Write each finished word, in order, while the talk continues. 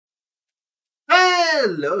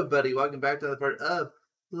Hello everybody, welcome back to another part of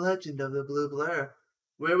Legend of the Blue Blur,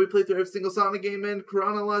 where we play through every single Sonic game in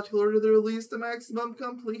chronological order to release to maximum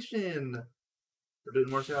completion. We're doing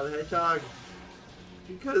more Shadow the Hedgehog,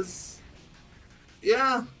 because,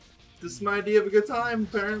 yeah, this is my idea of a good time,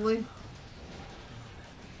 apparently. Time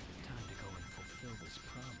to go and fulfill this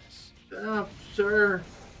promise. Yeah, sure.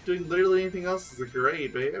 Doing literally anything else is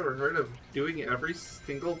great, but have you ever heard of doing every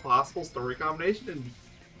single possible story combination in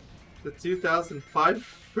the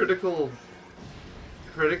 2005 critical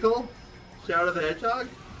Shadow the Hedgehog?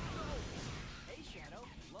 Hey Shadow,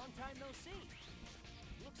 long time no see.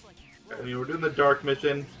 Looks like I mean, we're doing the dark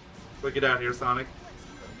mission. Look it out here, Sonic.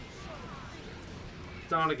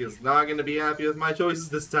 Sonic is not going to be happy with my choices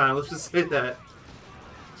this time, let's just say that.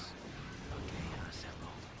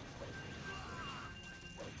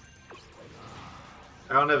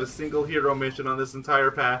 I don't have a single hero mission on this entire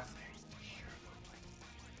path.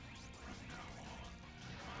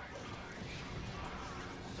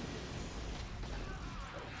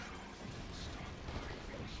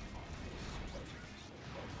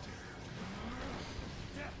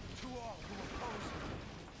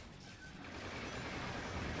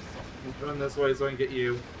 I'm going this way so I can get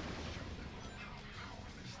you.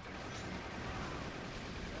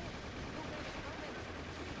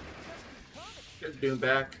 Get Doom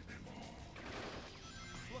back.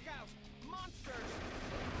 Look out! Monsters!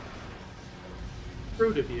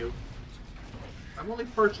 Rude of you. I'm only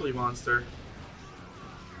partially monster.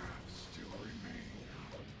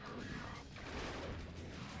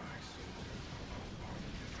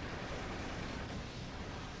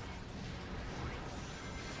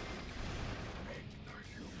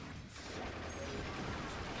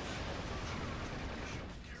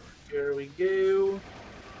 Here we go.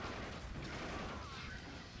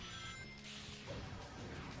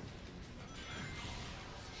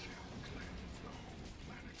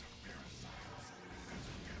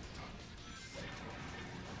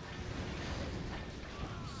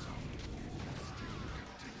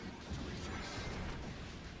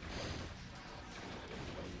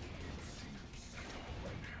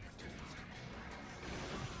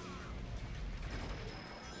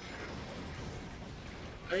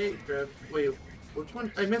 Wait, which one?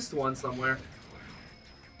 I missed one somewhere.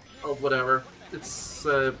 Oh, whatever. It's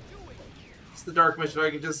the dark mission. I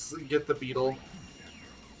can just get the beetle.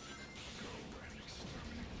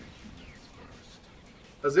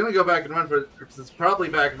 I was gonna go back and run for it, because it's probably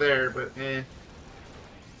back there, but eh.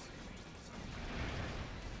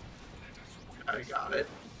 I got it.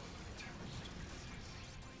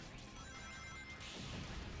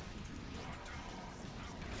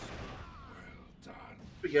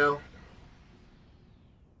 Here we go.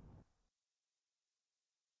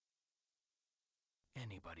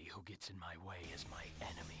 Anybody who gets in my way is my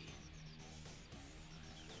enemy.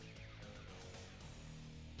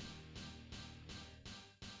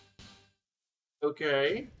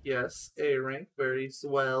 Okay, yes, A rank, very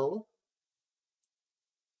swell.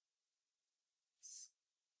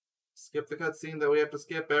 Skip the cutscene that we have to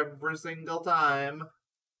skip every single time,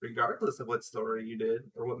 regardless of what story you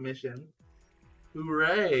did, or what mission.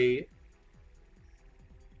 Hooray!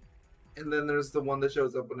 And then there's the one that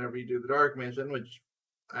shows up whenever you do the dark mission, which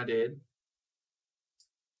I did.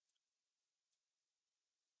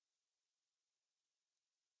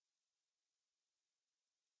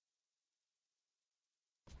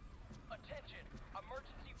 Attention!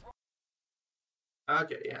 Emergency.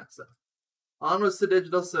 Okay, yeah, so. Onwards to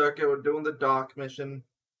Digital Circuit, we're doing the dock mission.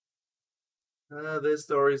 This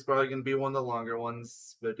story is probably going to be one of the longer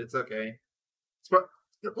ones, but it's okay. It's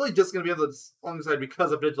probably just going to be on the long side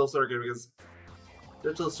because of Digital Circuit, because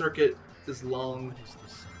Digital Circuit is long.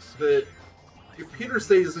 The computer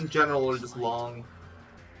stages in general are just long.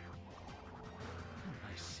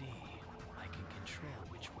 I see. I can control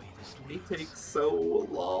which way this They leads. take so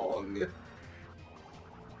long.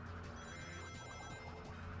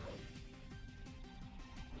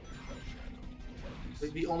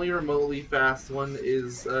 Like, the only remotely fast one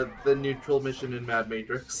is the neutral mission in Mad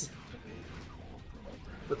Matrix.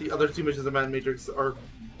 But the other two missions in Mad Matrix are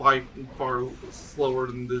by far slower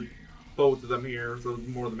than both of them here, so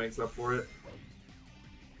more than makes up for it.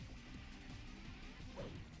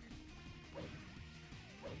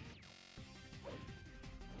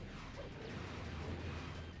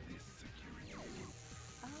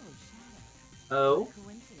 Oh?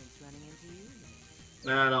 Coincidence running into you.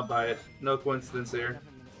 Nah, I don't buy it. No coincidence here.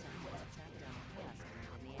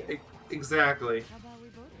 Exactly. How about we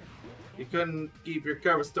both You couldn't keep your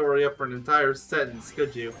cover story up for an entire sentence,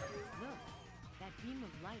 could you? look? That beam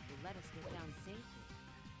of light will let us get down safely.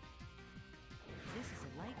 This is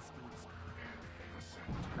a light speed.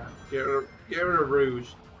 Get rid of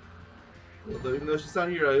Rouge. Although even though she's not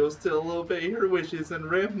here, I will still obey her wishes and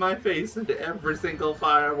ramp my face into every single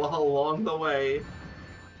firewall along the way.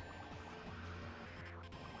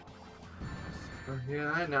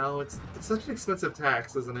 Yeah, I know. It's such an expensive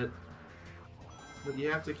tax, isn't it? But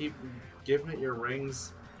you have to keep giving it your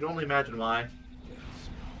rings. You can only imagine why.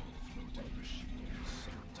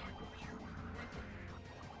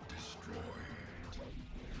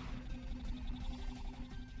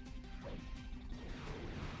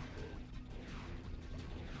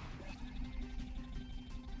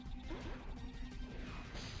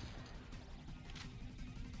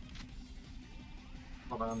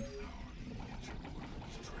 Hold on.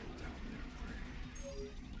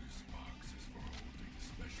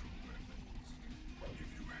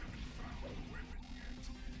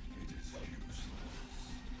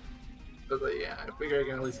 But yeah, I figure I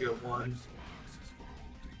can at least get one.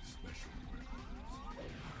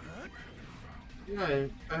 Yeah,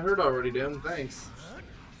 I heard already, Dim. Thanks.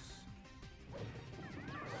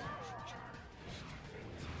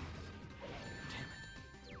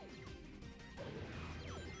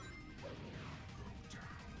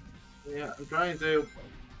 Yeah, I'm trying to.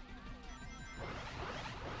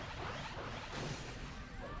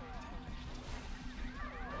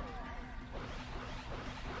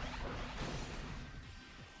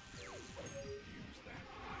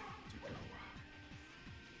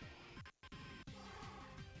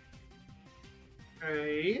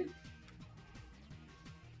 Okay.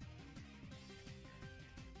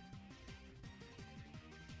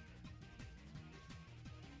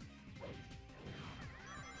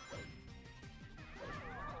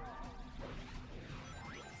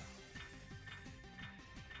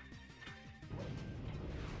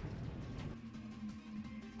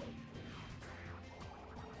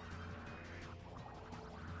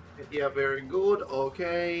 Yeah, very good.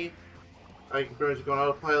 Okay. I can pretty much go on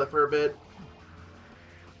autopilot for a bit.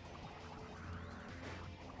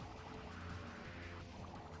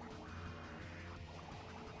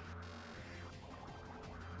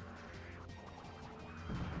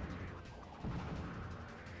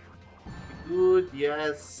 Good,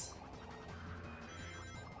 yes.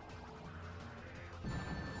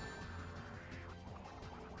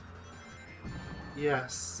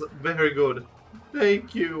 Yes, very good.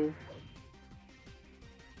 Thank you.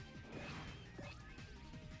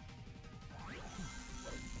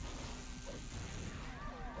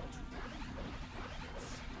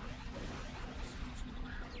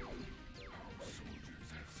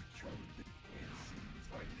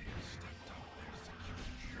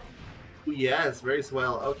 Yes, very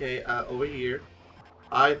swell. Okay, over here.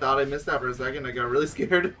 I thought I missed that for a second. I got really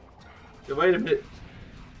scared. Wait a minute.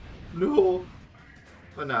 No.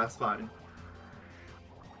 But no, it's fine.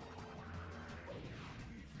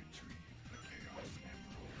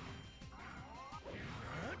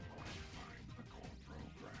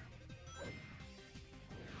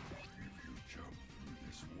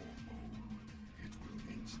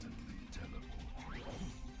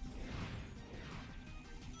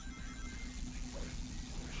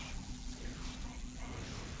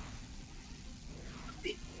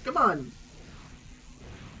 Come on.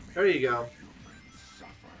 There you go.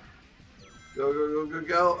 Go, go, go, go,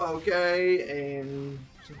 go. Okay, and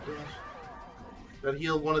gotta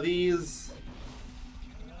heal one of these.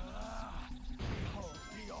 The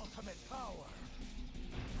ultimate power.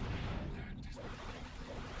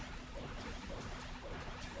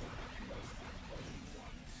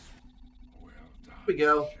 Here we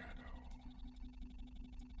go.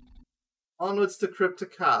 Onwards to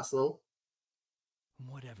Cryptic Castle.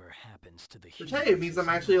 Whatever happens to the Which, hey, it means I'm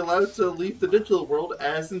actually allowed to leave the digital world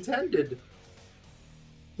as intended.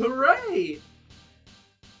 Hooray!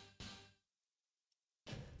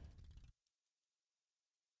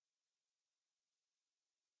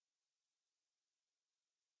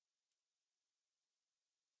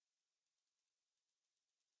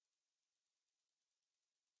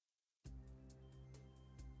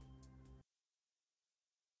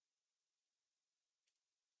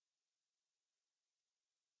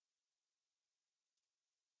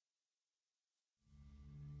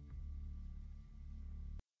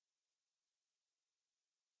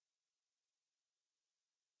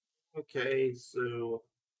 Okay, so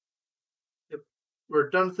yep, we're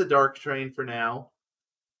done with the dark train for now.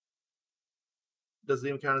 Doesn't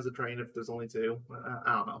even count as a train if there's only two.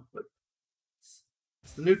 I don't know, but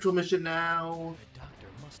it's the neutral mission now. The doctor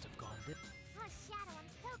must have gone this. Oh, Shadow, I'm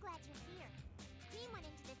so glad you're here. We went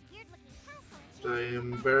into this weird-looking castle and Which I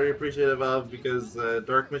am very appreciative of because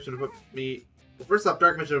dark mission would put me. Well, first off,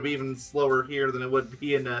 dark mission would be even slower here than it would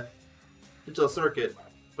be in a digital circuit.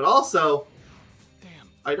 But also, Damn.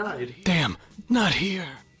 I died. Damn, not here.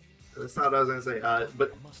 That's not what I was gonna say.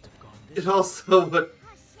 But I must have gone this it also would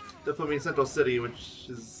put me in Central City, which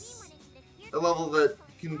is a level that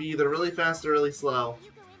can be either really fast or really slow. You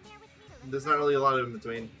go in there with me to There's not really a lot of in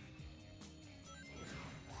between.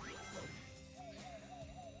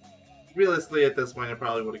 Realistically, at this point, I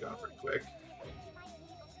probably would have gone pretty quick.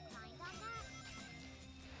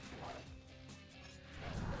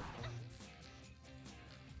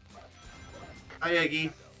 Hi,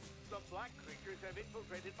 Eggy. The black creatures have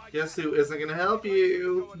infiltrated my Guess camp. who isn't gonna help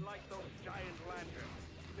you? Go and light those giant lanterns.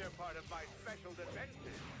 They're part of my special defenses.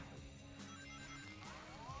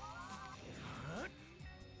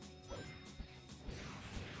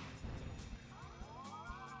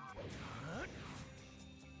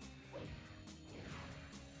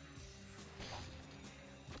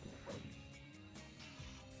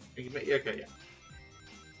 Okay, yeah.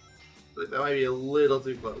 That might be a little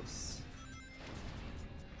too close.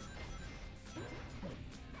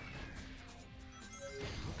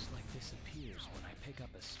 Looks like this appears when I pick up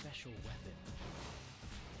a special weapon.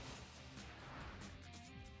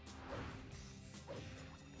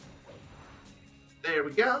 There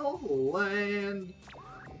we go. Land.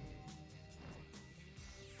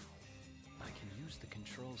 I can use the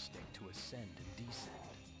control stick to ascend and descend.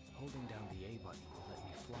 Holding down the A button will let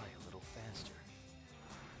me fly a little faster.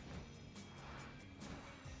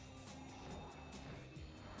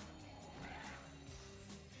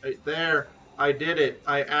 Right there. I did it.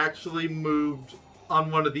 I actually moved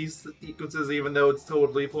on one of these sequences even though it's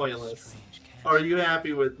totally pointless. Strange cat. Are you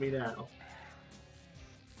happy with me now?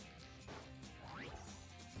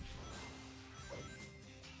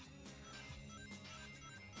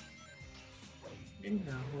 And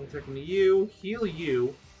now we're attacking you, heal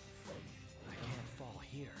you. I can't fall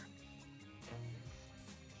here.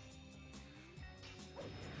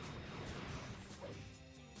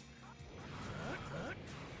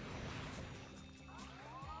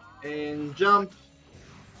 And jump.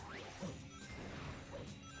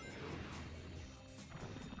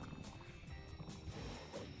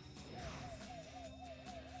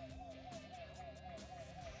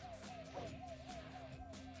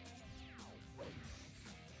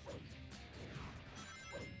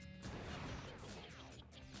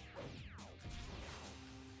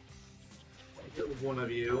 Kill one of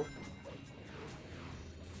you.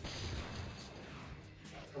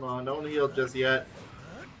 Come on, don't heal just yet.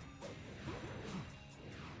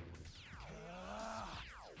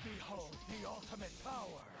 Behold the ultimate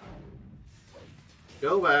power.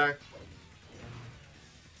 Go back.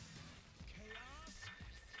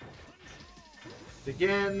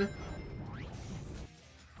 Again.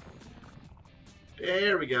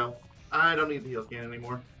 There we go. I don't need the heal can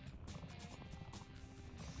anymore.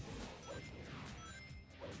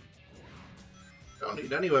 I don't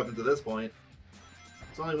need any weapons at this point.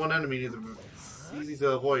 It's only one enemy. It's easy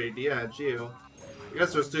to avoid. Yeah, it's you. I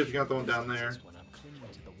guess there's two if you got the one down there. When I'm clinging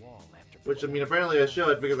to the wall after Which, I mean, apparently I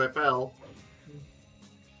should because I fell.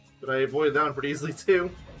 But I avoided that one pretty easily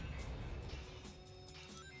too.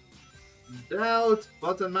 Doubt,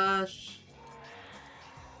 button mash.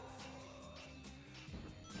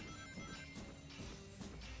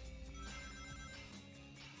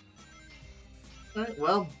 Alright,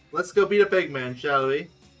 well, let's go beat up Eggman, shall we?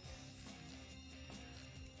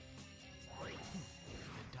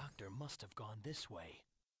 the doctor must have gone this way.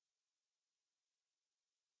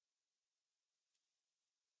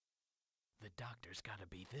 The doctor's gotta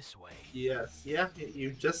be this way. Yes, yeah,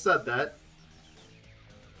 you just said that.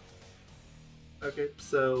 Okay,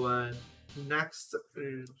 so, next,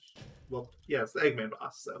 well, yeah, it's the Eggman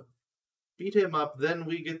boss, so beat him up, then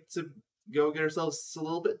we get to go get ourselves a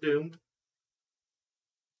little bit doomed.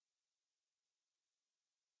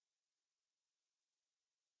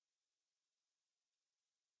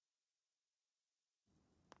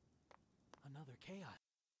 Another chaos.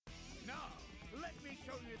 Now, let me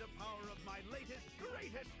show you the power of my latest,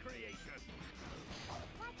 greatest creation.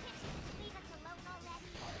 Why can't you just leave us alone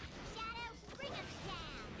already? Shadow, bring us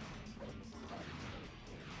down!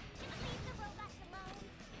 Just leave the robots alone.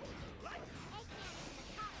 Eggman is in the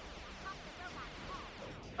top the robot's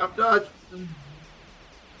head. Up dodge!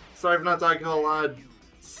 Sorry for not talking a whole lot.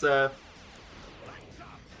 It's,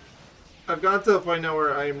 I've gotten to a point now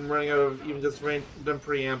where I'm running out of even just random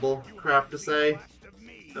preamble crap to say.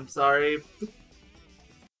 I'm sorry.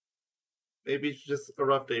 Maybe it's just a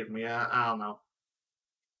rough day for me. I don't know.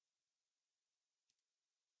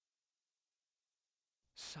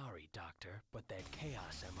 Sorry, Doctor, but that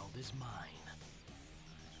Chaos Emerald is mine.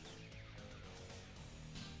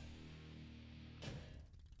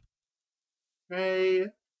 Hey,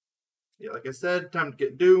 Yeah, like I said, time to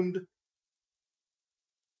get doomed.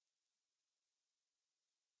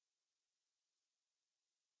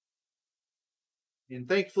 And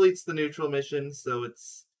thankfully it's the neutral mission, so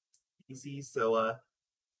it's easy. So,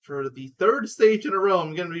 for the third stage in a row,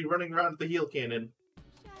 I'm gonna be running around with the heal cannon.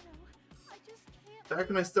 Shadow, I just can't. Back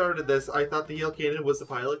when I started this, I thought the heal cannon was a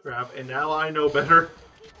pile of crap, and now I know better.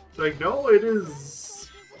 It's like, no, it is.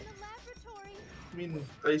 I mean,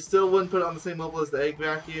 I still wouldn't put it on the same level as the egg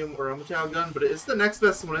vacuum or a chow gun, but it's the next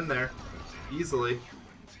best one in there. Easily.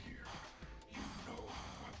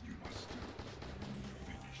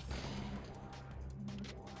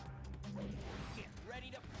 Get ready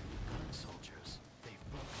to. Gun soldiers,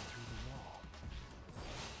 they've broken through the wall.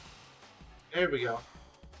 There we go.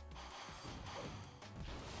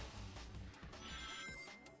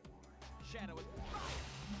 Shadow.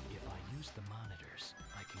 If I use the monitors,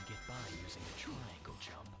 I can get by using a triangle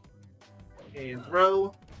jump. And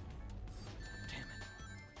throw. Damn it.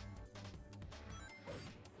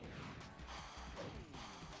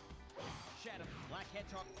 Shadow. Black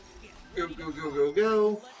Hedgehog. Get Go, ready go, to. go, go,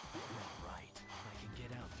 go. Right, I can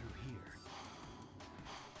get out through here.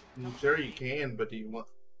 I'm sure you can, but do you want...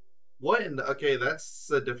 What in the... Okay,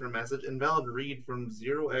 that's a different message. Invalid read from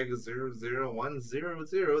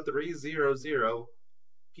 0x001000300.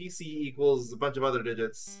 PC equals a bunch of other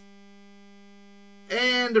digits.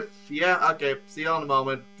 And, yeah, okay, see y'all in a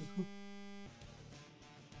moment.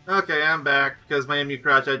 Okay, I'm back, because my MU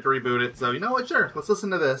crashed, I had to reboot it, so you know what, sure, let's listen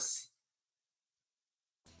to this.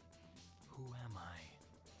 Who am I?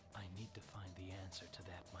 I need to find the answer to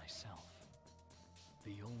that myself.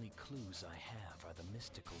 The only clues I have are the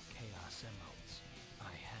mystical Chaos Emeralds.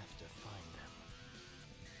 I have to find them.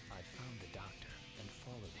 I found the doctor and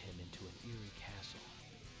followed him into an eerie castle.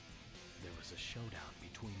 There was a showdown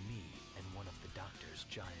between me and one of the doctor's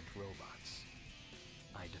giant robots.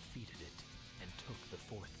 I defeated it and took the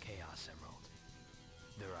fourth Chaos Emerald.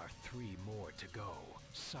 There are 3 more to go.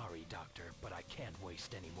 Sorry, Doctor, but I can't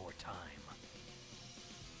waste any more time.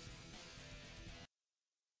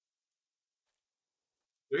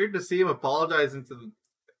 Weird to see him apologizing to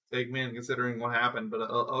the Eggman considering what happened, but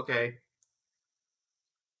okay.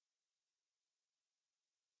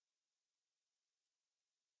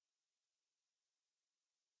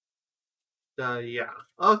 Yeah.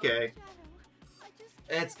 Okay. Shadow, I just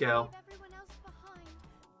Let's can't go. leave everyone else behind.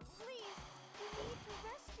 Please, we need to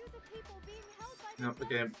rescue the people being held by the Nope,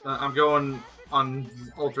 okay. dinosaurs I'm going in the on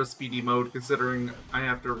laboratories. ultra speedy mode considering I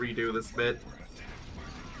have to redo this bit.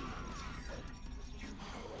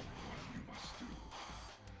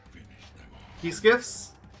 Key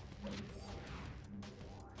skiffs?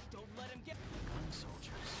 Don't let him get. Gun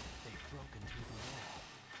soldiers, they've broken through the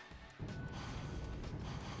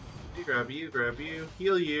wall. You, grab you,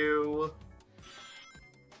 heal you.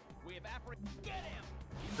 We have apprehended. Get him.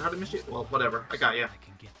 How to miss you? Well, whatever. I got ya. I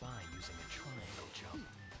can get by using a triangle jump.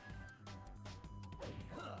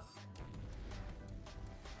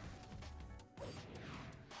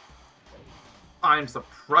 I'm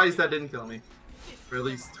surprised that didn't kill me. Or at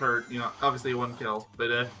least hurt, you know, obviously one kill, but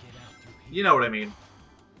Get out through here. you know what I mean.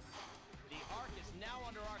 The Ark is now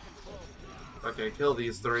under our control. Okay, kill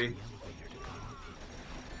these 3. The elevator to go up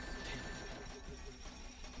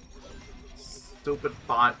here. Stupid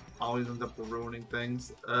bot always ends up ruining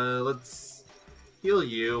things. Let's heal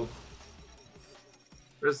you.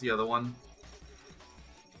 Where's the other one?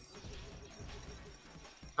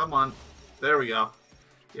 Come on. There we go.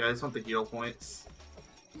 Yeah, I just want the heal points.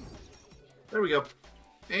 There we go.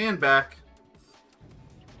 And back.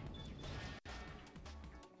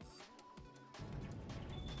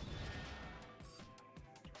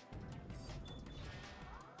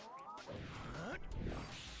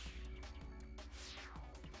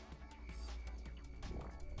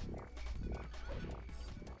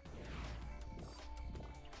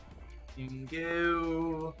 You can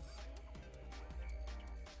go.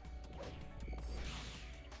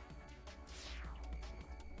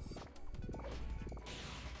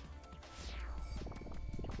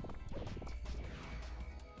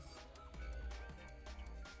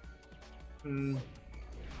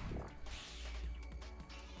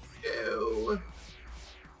 Ew.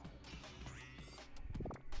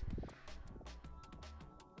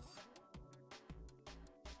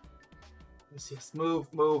 Yes, move.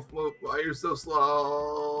 Why are you so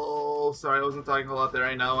slow? Sorry, I wasn't talking a lot there.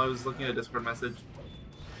 I know, I was looking at a Discord message.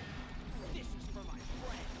 This is for my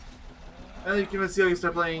friend. And you can see how you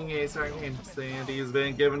start playing a certain game, and he's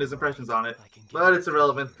been given his impressions on it. But it's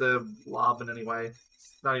irrelevant to Lob in any way.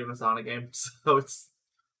 It's not even a Sonic game, so it's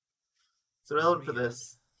irrelevant for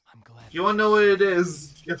this. I'm glad. If you want to know what it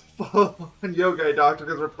is, you follow on Yoga Doctor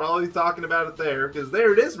because we're probably talking about it there because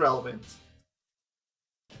there it is relevant.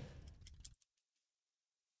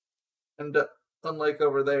 And unlike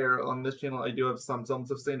over there on this channel, I do have some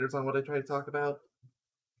of standards on what I try to talk about.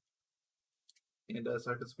 And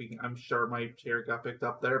started speaking, I'm sure my chair got picked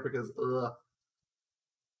up there because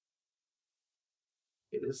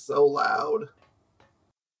it is so loud.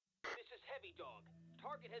 This is Heavy Dog.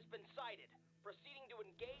 Target has been sighted. Proceeding to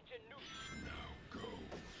engage and nuke. Now go.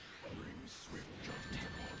 Bring swift justice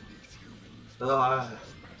upon these humans.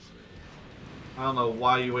 I don't know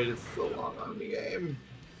why you waited so long on the game.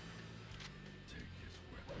 Take his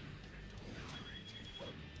weapon and obliterate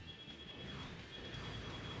him.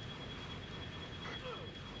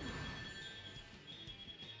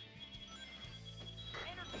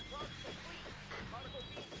 Energy charge complete. Particle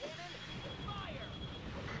beam cannon. Fire!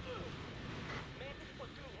 Mantis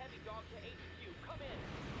platoon Heavy Dog to HQ. Come in.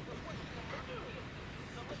 Requesting emergency assistance.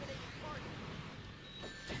 Eliminating target.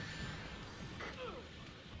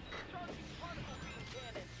 Charging particle beam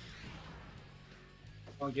cannon.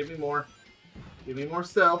 Come on, give me more. Give me more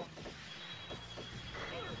stealth.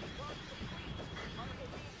 Energy charge complete. Particle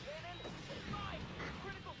beam cannon. Fire!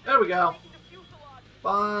 Critical There we go. damage to fuselage.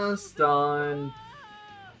 Boss done.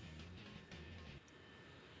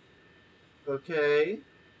 Okay.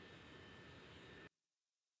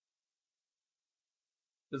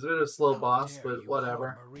 It's a bit of a slow boss, Dare but you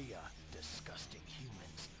whatever. harm Maria, disgusting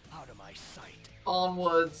humans, out of my sight.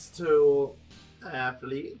 Onwards to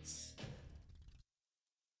athletes.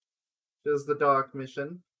 Just the dark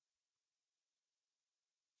mission.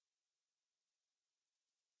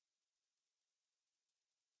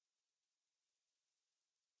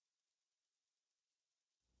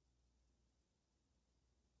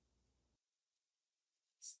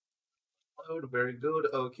 Load, very good,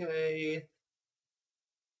 okay.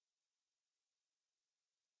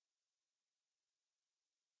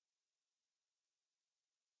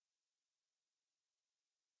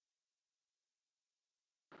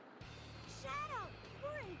 Shadow,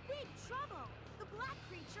 we're in big trouble. The black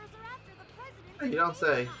creatures are after the president. You don't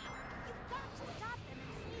say. You've got to stop them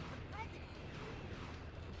and save the president.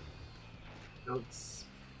 Notes.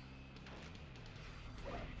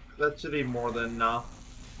 That should be more than enough.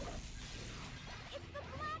 It's the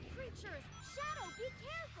black creatures. Shadow, be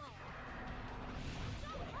careful.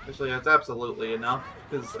 Actually, that's absolutely enough,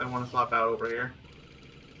 because I want to swap out over here.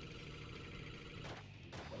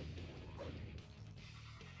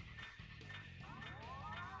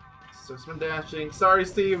 Just been dashing. Sorry,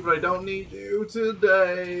 Steve, but I don't need you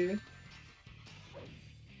today. Here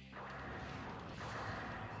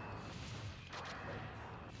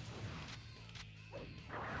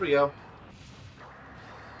we go.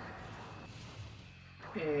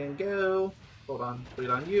 And go. Hold on. Wait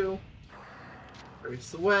on you. Very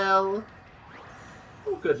swell.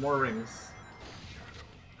 Oh, good. More rings.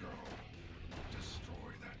 Go.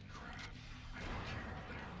 Destroy that craft and kill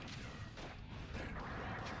their leader. Then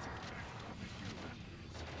watch its effect on the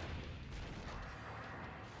humans.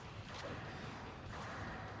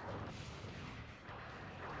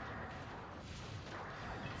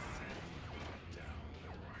 Send down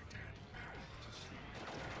the right-hand path to slow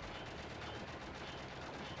it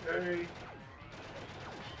down. Okay.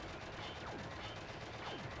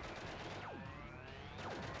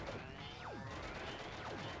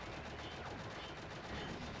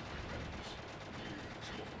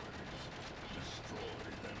 Destroy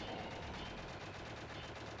them all.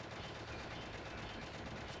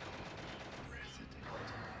 Resident. Destroy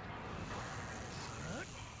those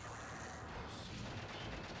inside.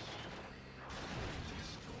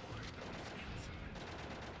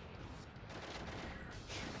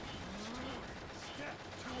 Step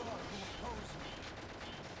to all who oppose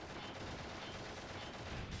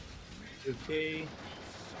me. Okay.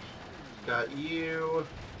 Got you.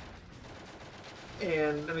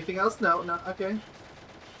 And anything else? No, no, okay.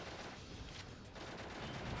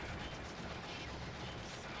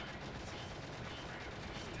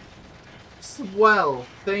 Swell.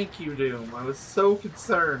 Thank you, Doom. I was so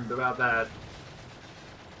concerned about that.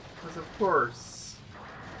 Because of course.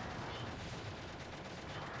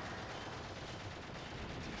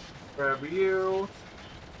 Grab you.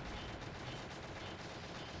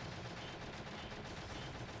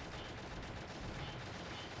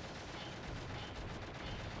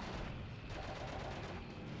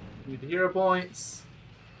 Need hero points.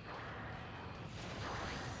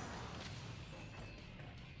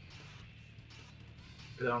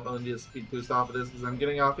 I don't really need a speed boost off of this because I'm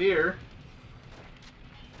getting off here.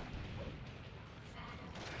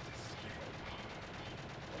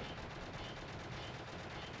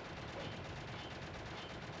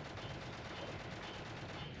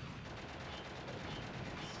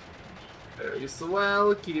 Very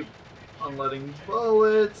swell. Keep unloading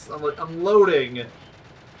bullets. Unloading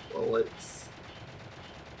bullets.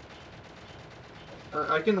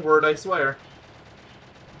 I can word, I swear.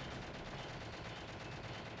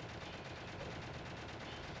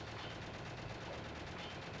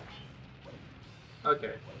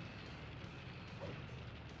 Okay.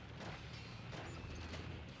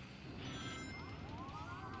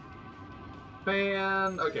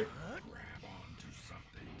 Fan. Okay. Grab onto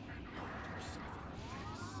something and hold yourself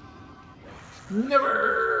in place.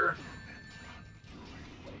 Never.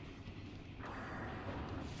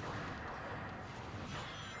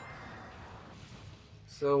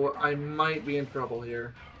 So I might be in trouble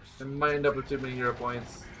here. I might end up with too many hero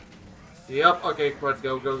points. Yep. Okay. Quad.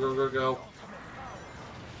 Go. Go. Go. Go. Go.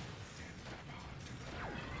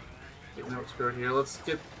 Okay, no, screw it here. Let's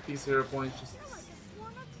get these hero points. Just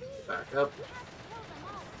back up.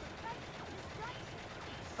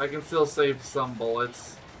 I can still save some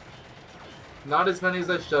bullets. Not as many as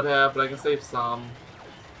I should have, but I can save some.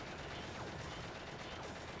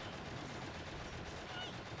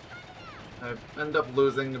 I end up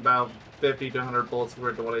losing about 50 to 100 bullets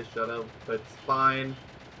compared to what I should have, but it's fine.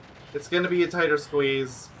 It's gonna be a tighter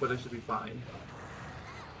squeeze, but it should be fine.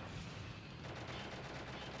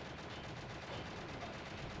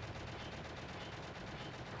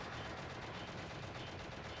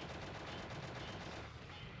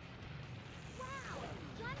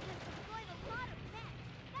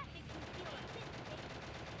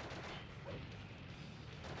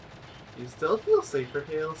 You still feel safer,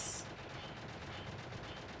 Tails?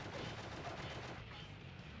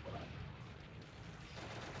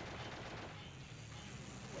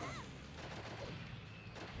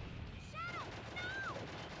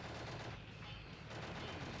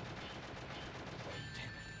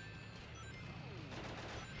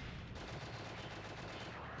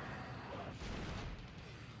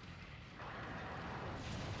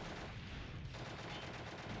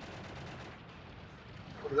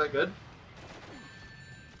 Was that good?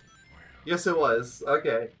 Yes, it was.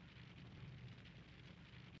 Okay.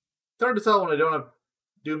 It's hard to tell when I don't have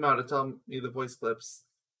Doom out to tell me the voice clips.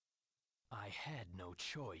 I had no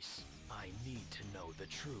choice. I need to know the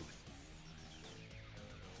truth.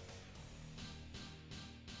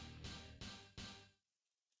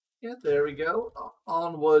 Yeah, there we go.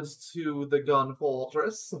 Onwards to the gun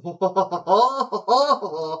fortress.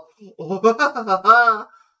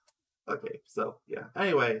 Okay, so, yeah.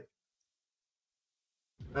 Anyway.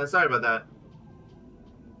 Sorry about that.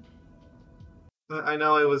 I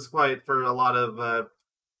know it was quiet for a lot of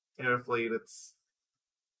Airfleet. It's...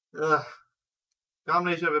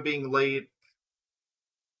 combination of it being late,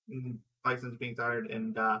 and Bison's being tired,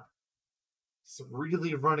 and just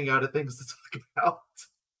really running out of things to talk about.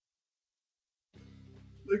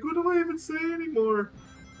 Like, what do I even say anymore?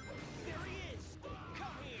 There he is! Come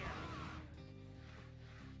here!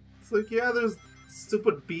 It's like, yeah, there's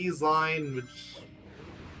stupid bees line, which...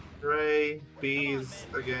 Gray, bees,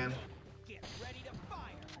 again. Get ready to fire!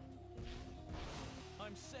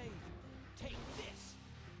 I'm safe. Take this.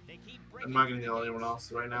 They keep breaking I'm not gonna yell at anyone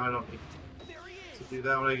else right now. I don't need There he is! to do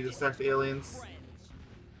that when I can just attack the aliens. Friends.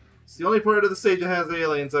 It's the only part of the stage that has the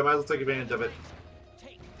aliens, so I might as well take advantage of it.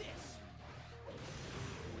 Take this.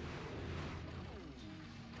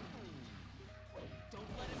 Don't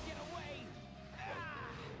let him get away.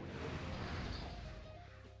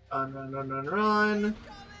 Run, run, run, run, run. Coming!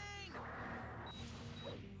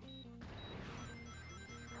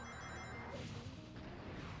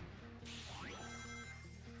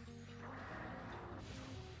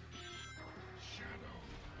 Shadow,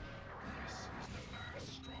 this is the last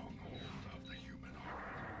stronghold of the human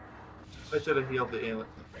army. I should have healed the alien.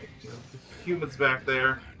 The humans back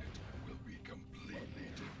there. Planet will be completely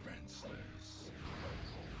defenseless.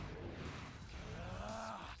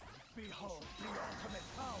 Behold the ultimate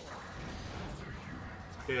power.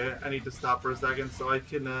 Okay, I need to stop for a second so I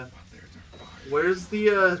can, They're defiant. where's the,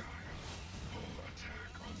 Full attack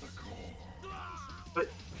on the core. But,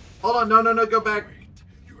 hold on, no, no, no, go back. Wait,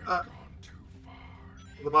 you have Uh, gone too far.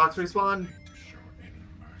 The box respawn? To show any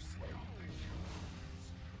mercy on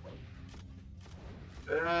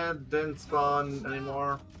the humans. And didn't spawn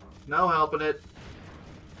anymore. No helping it. That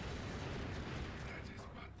is but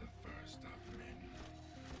the first of many.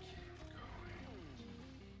 Keep going.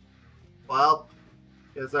 Well,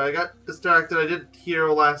 yeah, sorry, I got distracted. I did hear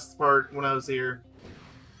last part when I was here.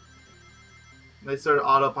 They started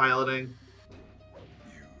autopiloting.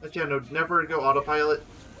 Actually, no, never go autopilot.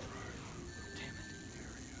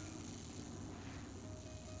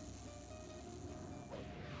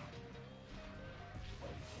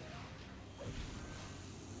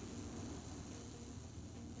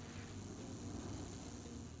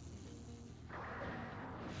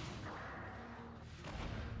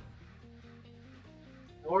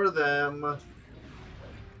 Or them. That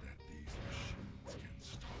these machines can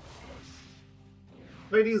stop us.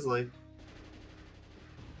 Quite easily.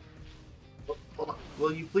 Oh, hold on.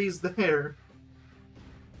 Will you please there?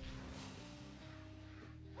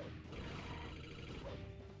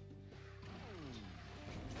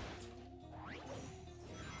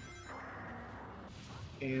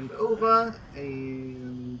 And over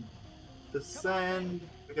and descend.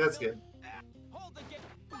 Okay, that's good. Hold the gate.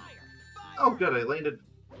 Fire! Fire! Oh, good. I landed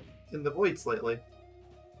in the void slightly.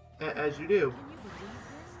 As you do. Can you believe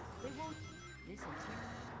this? They won't listen to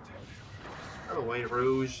you. Out of the way,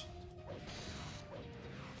 Rouge.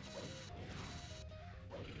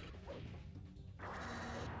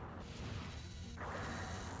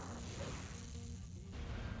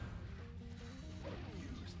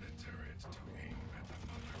 Use the turrets to aim at the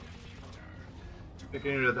mother computer.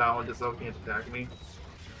 Continue to that one just so it can't attack me.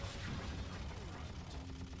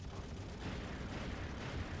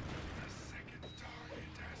 The second target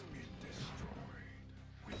has been destroyed.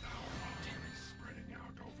 With our armies spreading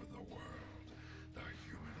out over the world, the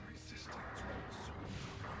human resistance will soon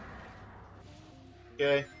come.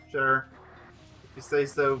 Okay, sure. If you say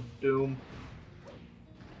so, Doom.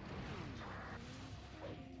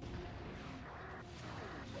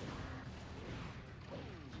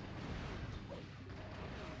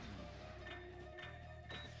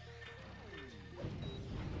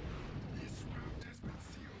 This route has been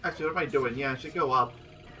sealed. Actually, what am I doing? Yeah, I should go up.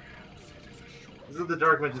 Perhaps it is a short This is the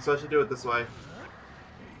dark dimension, so I should do it this way.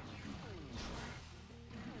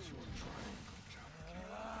 use your triangle jump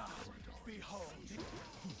key. Behold.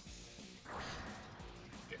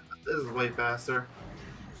 This is way faster.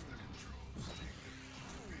 Use the control stick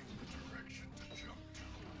to pick the direction to jump to.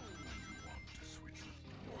 You want to switch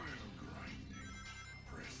while grinding.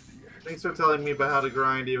 Press the X. Thanks for telling me about how to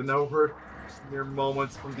grind, even though we're mere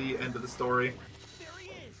moments from the end of the story. There he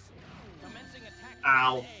is! Commencing attack.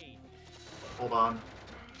 Ow. A. Hold on.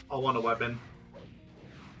 I want a weapon.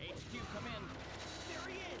 HQ, come in. There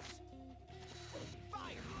he is!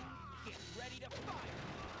 Fire! Get ready to fire!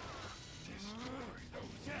 Destroy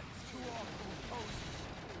those Death to all foes.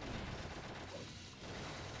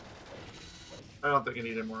 I don't think I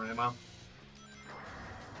needed more ammo.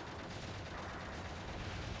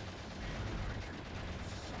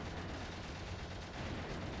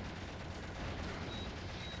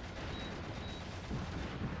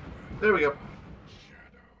 There we go.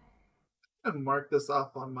 shadow. I'm gonna mark this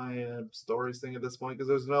off on my stories thing at this point because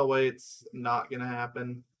there's no way it's not gonna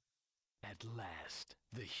happen. At last,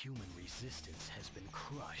 the human resistance has been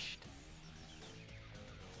crushed.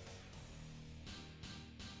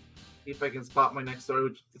 See if I can spot my next story,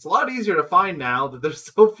 which it's a lot easier to find now that there's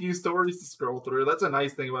so few stories to scroll through. That's a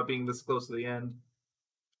nice thing about being this close to the end.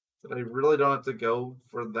 That I really don't have to go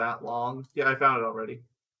for that long. Yeah, I found it already.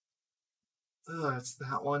 Ugh, it's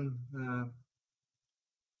that one.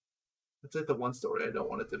 That's like the one story I don't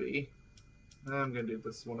want it to be. I'm gonna do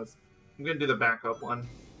this one. I'm gonna do the backup one.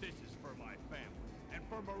 This is for my family and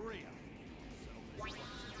for Maria. So this once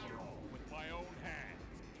and for all with my own hands.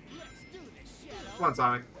 Let's do this, Shadow! Come on,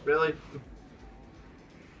 Sonic. Really?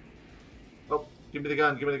 Oh, give me the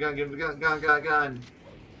gun. Give me the gun. Give me the gun. Gun.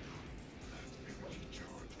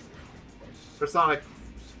 For Sonic.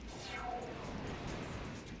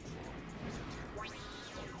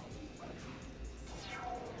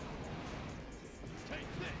 Take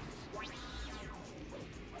this.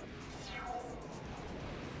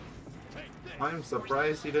 Take this. I'm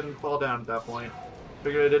surprised he didn't fall down at that point.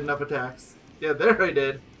 Figured I did enough attacks. Yeah, there I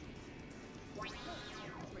did. Pretty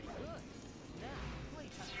good. Now,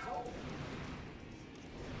 playtime's over.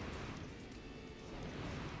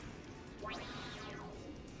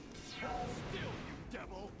 Still, you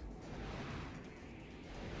devil.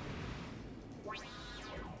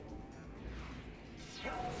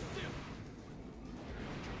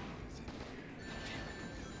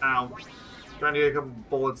 Ow. Trying to get a couple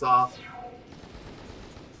bullets off.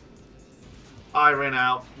 I ran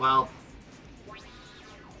out. Well.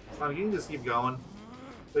 Sonic, you can just keep going.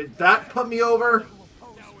 Wait, that put me over?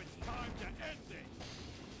 Now it's time to end this.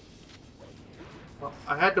 Well,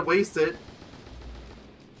 I had to waste it.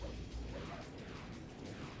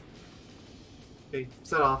 Okay,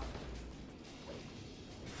 set off.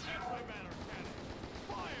 Antimatter cannon.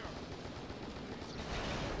 Fire.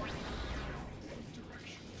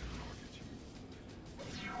 Direction to target you.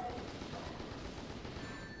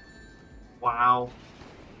 Wow.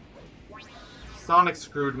 Sonic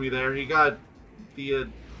screwed me there. He got the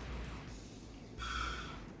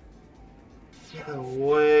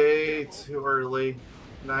way too early,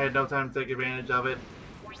 and I had no time to take advantage of it.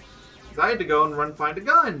 'Cause I had to go and find a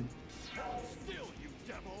gun. Still, you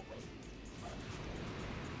devil.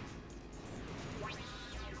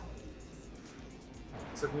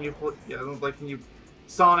 So can you put? Yeah, like can you?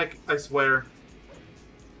 Sonic, I swear.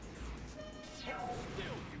 Still,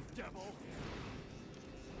 you devil!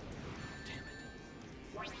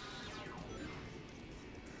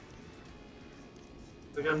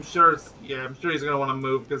 Like I'm sure, yeah, I'm sure he's gonna want to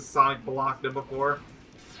move because Sonic blocked him before.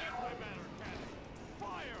 Antimatter cannon!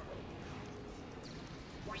 Fire!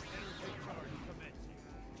 Energy charge commencing.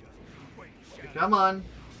 Just wait, Shadow. Come on.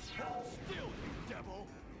 Still, you devil!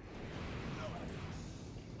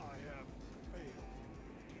 I have failed.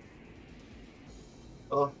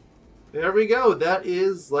 Oh, there we go. That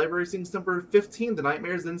is Library Sings number 15, The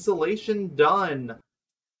Nightmares Installation, done.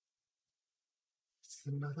 It's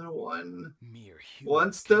another one. Mere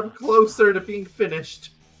One humans step cannot closer stop to being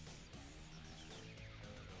finished.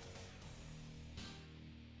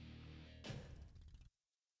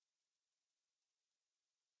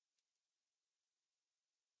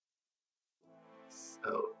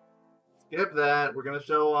 So, skip that. We're gonna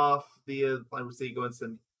show off the library sequence,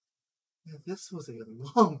 and yeah, this was a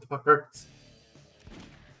long part.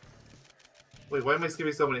 Wait, why am I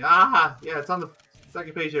skipping so many? Ah, yeah, it's on the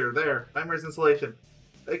second page here. There, Nightmares Installation.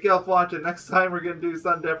 Thank you all for watching. Next time we're gonna do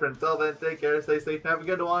something different. Till then, take care, stay safe, have a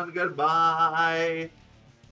good one. Goodbye.